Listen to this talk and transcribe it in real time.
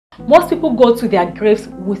Most people go to their graves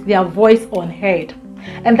with their voice unheard,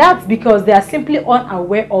 and that's because they are simply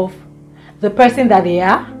unaware of the person that they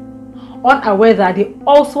are, unaware that they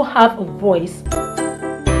also have a voice.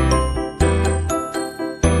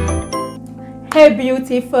 Hey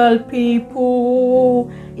beautiful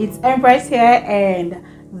people, it's Empress here, and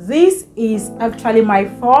this is actually my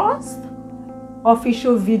first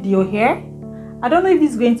official video here. I don't know if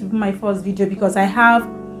this is going to be my first video because I have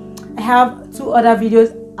 2 other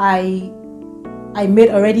videos I made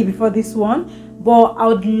already before this one, but I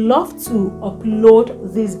would love to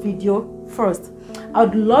upload this video first. I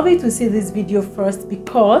would love you to see this video first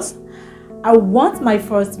because I want my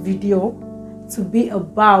first video to be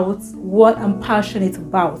about what I'm passionate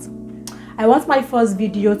about. I want my first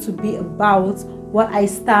video to be about what I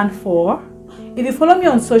stand for. If you follow me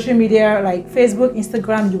on social media like Facebook,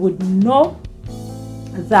 Instagram, you would know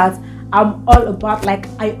that I'm all about, like,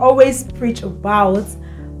 I always preach about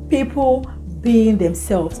people being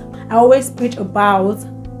themselves. I always preach about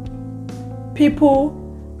people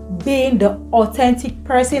being the authentic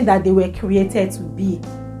person that they were created to be.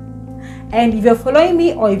 And if you're following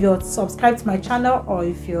me, or if you're subscribed to my channel, or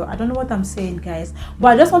if you're, I don't know what I'm saying, guys, but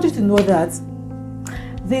I just want you to know that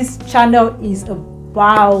this channel is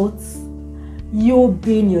about you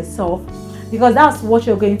being yourself, because that's what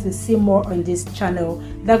you're going to see more on this channel.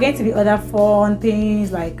 There are going to be other fun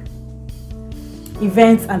things like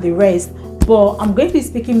events and the rest, but I'm going to be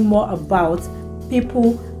speaking more about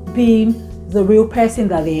people being the real person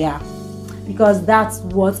that they are, because that's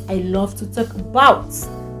what I love to talk about.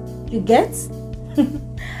 You get?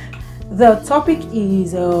 The topic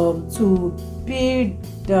is to be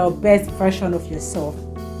the best version of yourself.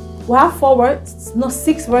 We have 4 words, no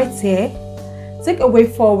 6 words here. Take away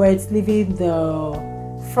 4 words, leaving the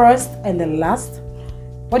first and the last.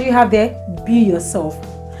 What do you have there? Be yourself.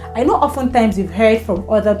 I know oftentimes you've heard from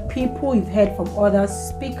other people, you've heard from other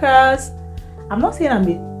speakers. I'm not saying I'm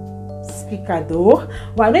a speaker though,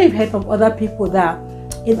 but I know you've heard from other people that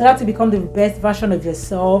in order to become the best version of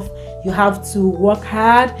yourself, you have to work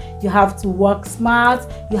hard, you have to work smart,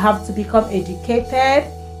 you have to become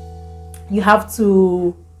educated, you have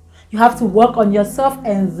to work on yourself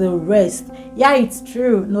and the rest. Yeah, it's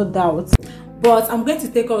true, no doubt. But I'm going to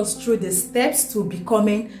take us through the steps to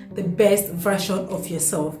becoming the best version of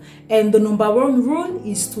yourself. And the number 1 rule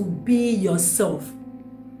is to be yourself.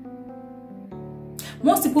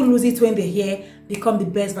 Most people lose it when they hear become the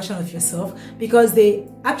best version of yourself, because they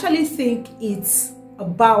actually think it's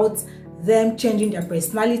about them changing their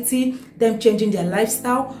personality, them changing their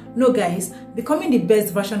lifestyle. No guys, becoming the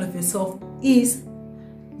best version of yourself is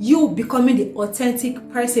you becoming the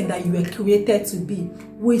authentic person that you were created to be,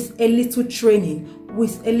 with a little training,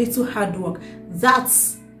 with a little hard work.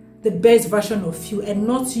 That's the best version of you, and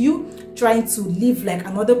not you trying to live like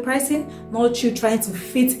another person, not you trying to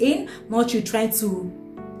fit in, not you trying to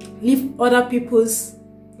live other people's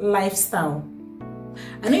lifestyle.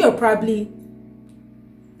 I know you're probably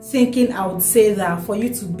thinking I would say that for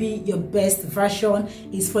you to be your best version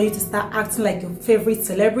is for you to start acting like your favorite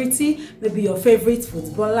celebrity, maybe your favorite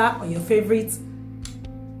footballer or your favorite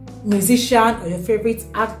musician or your favorite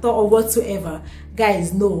actor or whatsoever.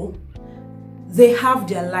 Guys, no. They have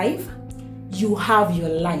their life, you have your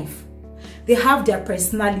life. They have their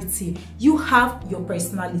personality, you have your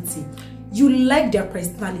personality. You like their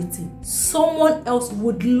personality. Someone else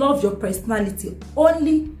would love your personality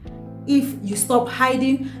only if you stop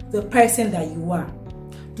hiding the person that you are.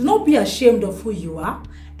 Do not be ashamed of who you are.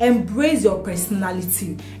 Embrace your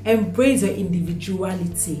personality. Embrace your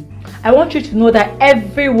individuality. I want you to know that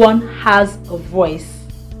everyone has a voice.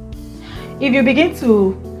 If you begin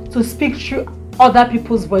to speak through other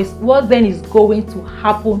people's voice, what then is going to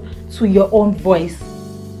happen to your own voice?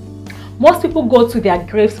 Most people go to their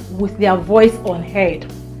graves with their voice unheard,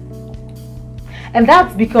 and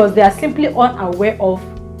that's because they are simply unaware of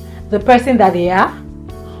the person that they are,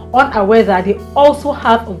 unaware that they also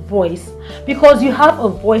have a voice, because you have a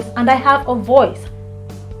voice and I have a voice.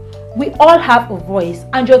 We all have a voice,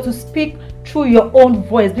 and you're to speak through your own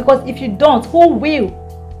voice, because if you don't, who will?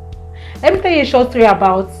 Let me tell you a short story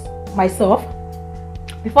about myself.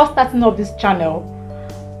 Before starting up this channel,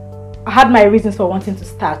 I had my reasons for wanting to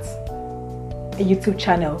start a YouTube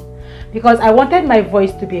channel, because I wanted my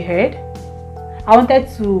voice to be heard. I wanted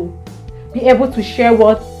to be able to share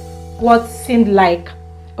what seemed like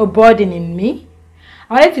a burden in me.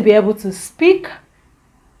 I wanted to be able to speak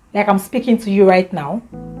like I'm speaking to you right now.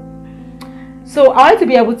 So I wanted to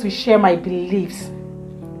be able to share my beliefs.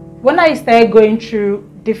 When I started going through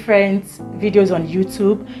different videos on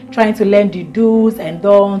YouTube, trying to learn the do's and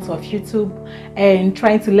don'ts of YouTube and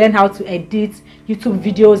trying to learn how to edit YouTube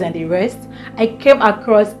videos and the rest, I came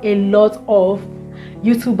across a lot of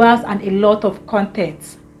YouTubers and a lot of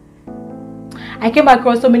content. I came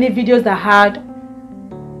across so many videos that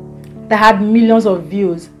had millions of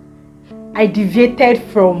views. I deviated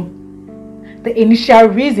from the initial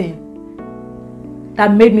reason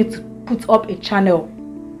that made me to put up a channel.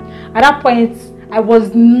 At that point, I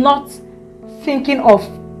was not thinking of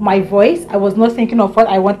my voice. I was not thinking of what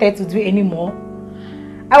I wanted to do anymore.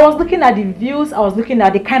 I was looking at the views. I was looking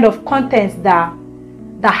at the kind of content that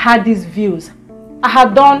had these views. I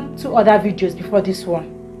had done 2 other videos before this one,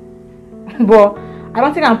 but I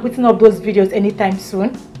don't think I'm putting up those videos anytime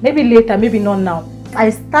soon. Maybe later, maybe not now.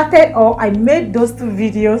 I made those 2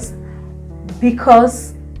 videos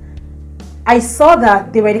because I saw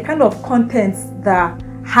that they were the kind of contents that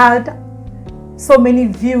had so many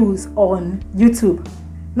views on YouTube.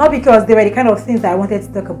 Not because they were the kind of things that I wanted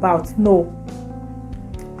to talk about, no.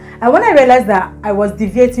 And when I realized that I was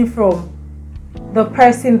deviating from the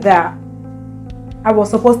person that I was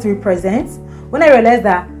supposed to represent, when I realized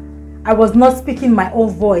that I was not speaking my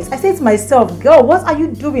own voice, I said to myself, girl, what are you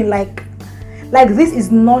doing? Like this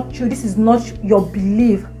is not you. This is not your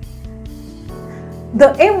belief.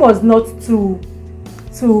 The aim was not to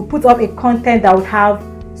put up a content that would have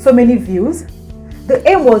so many views. The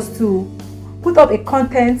aim was to put up a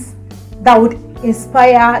content that would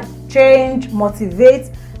inspire, change,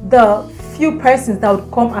 motivate the few persons that would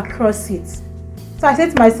come across it. So I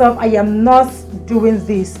said to myself, I am not doing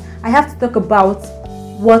this. I have to talk about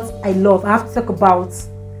what I love. I have to talk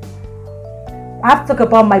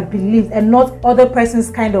about my beliefs and not other person's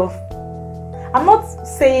kind of. I'm not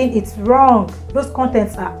saying it's wrong. Those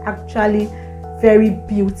contents are actually very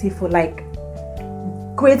beautiful, like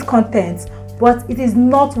great content, but it is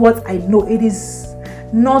not what I know. It is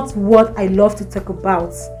not what I love to talk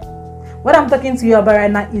about. What I'm talking to you about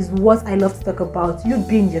right now is what I love to talk about. You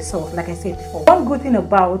being yourself, like I said before. One good thing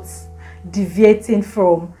about deviating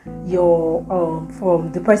from your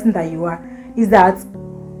from the person that you are is that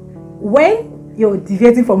when you're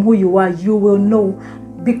deviating from who you are, you will know,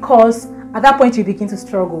 because at that point you begin to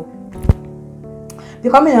struggle.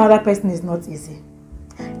 Becoming another person is not easy.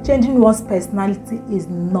 Changing one's personality is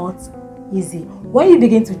not easy. When you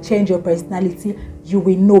begin to change your personality, you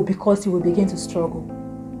will know, because you will begin to struggle.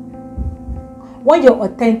 When you're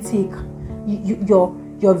authentic,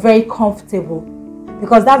 you're very comfortable,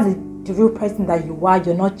 because that's the real person that you are.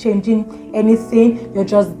 You're not changing anything. You're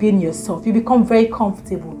just being yourself. You become very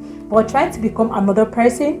comfortable. But trying to become another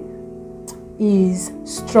person is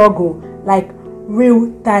struggle, like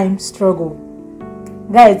real-time struggle.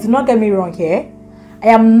 Guys, do not get me wrong here. I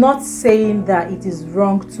am not saying that it is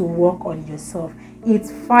wrong to work on yourself.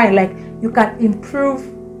 It's fine. Like, you can improve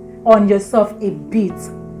on yourself a bit.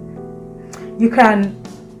 You can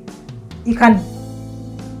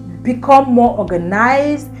become more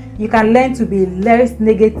organized. You can learn to be less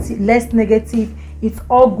negative. It's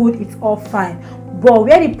all good. It's all fine. But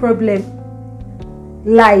where the problem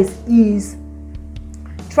lies is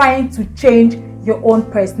trying to change your own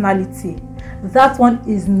personality. That one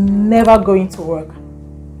is never going to work,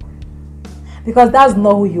 because that's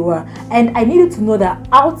not who you are. And I need you to know that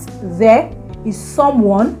out there is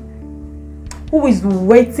someone who is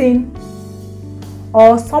waiting,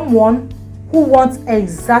 or someone who wants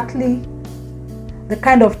exactly the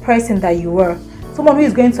kind of person that you are. Someone who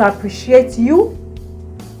is going to appreciate you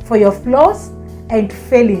for your flaws and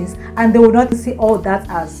failings, and they will not see all that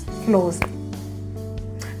as flaws.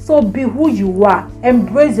 So be who you are.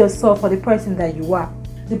 Embrace yourself for the person that you are.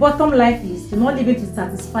 The bottom line is, you're not living to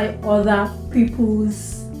satisfy other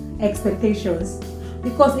people's expectations,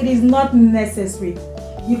 because it is not necessary.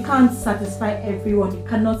 You can't satisfy everyone. You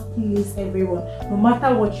cannot please everyone. No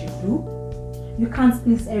matter what you do, you can't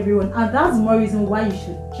please everyone. And that's more reason why you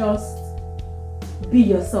should just be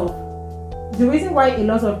yourself. The reason why a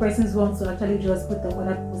lot of persons want to actually just put up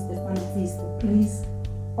other people's personalities to please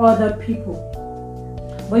other people.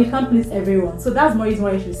 But you can't please everyone. So that's more reason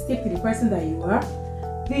why you should stick to the person that you are.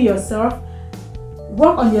 Be yourself.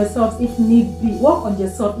 Work on yourself if need be. Work on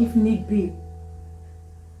yourself if need be.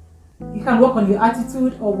 You can work on your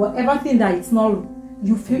attitude or whatever thing that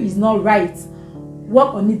you feel is not right.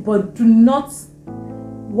 Work on it, but do not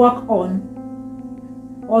work on,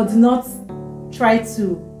 or do not try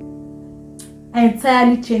to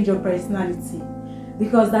entirely change your personality,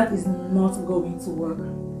 because that is not going to work.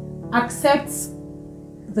 Accept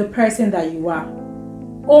the person that you are.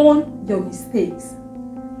 Own your mistakes.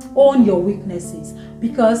 Own your weaknesses,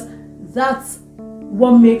 because that's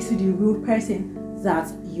what makes you the real person that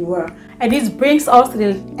you are. And this brings us to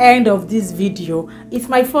the end of this video. It's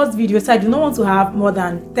my first video, so I do not want to have more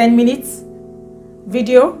than 10 minutes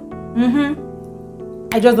video.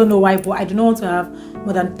 I just don't know why, but I do not want to have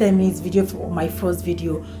more than 10 minutes video for my first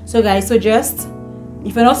video. So guys, so just,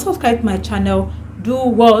 if you're not subscribed to my channel, do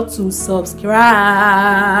what to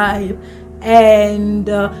subscribe. And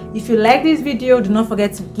if you like this video, do not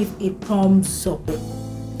forget to give a thumbs up.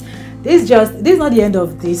 This is not the end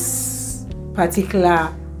of this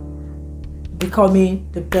particular becoming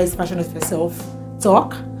the best version of yourself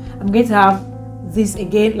talk. I'm going to have this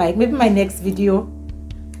again, like maybe my next video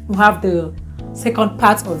will have the second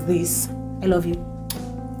part of this. I love you.